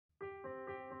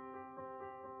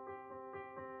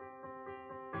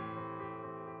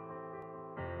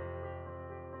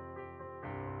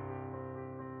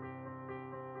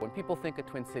When people think of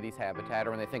Twin Cities Habitat, or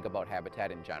when they think about habitat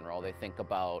in general, they think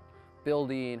about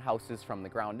building houses from the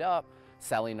ground up,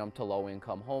 selling them to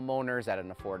low-income homeowners at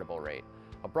an affordable rate.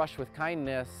 A Brush with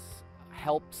Kindness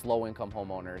helps low-income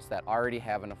homeowners that already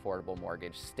have an affordable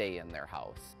mortgage stay in their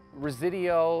house.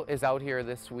 Resideo is out here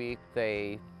this week.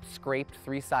 They scraped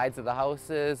 3 sides of the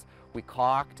houses. We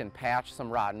caulked and patched some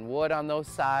rotten wood on those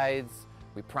sides.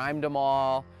 We primed them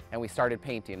all, and we started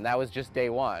painting. That was just day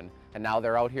 1. And now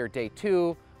they're out here day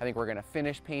 2. I think we're gonna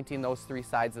finish painting those 3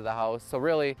 sides of the house. So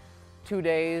really, 2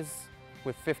 days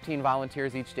with 15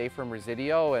 volunteers each day from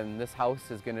Resideo, and this house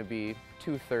is gonna be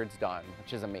 2/3 done,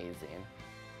 which is amazing.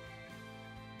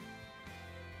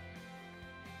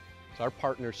 So our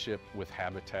partnership with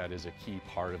Habitat is a key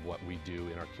part of what we do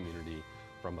in our community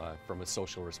from a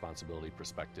social responsibility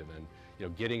perspective.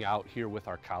 And getting out here with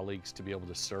our colleagues to be able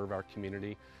to serve our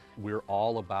community, we're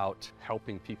all about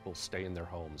helping people stay in their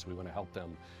homes. We want to help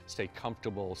them stay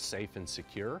comfortable, safe, and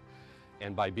secure.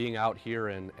 And by being out here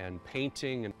and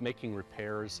painting and making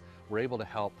repairs, we're able to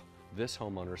help this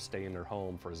homeowner stay in their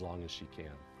home for as long as she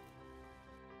can.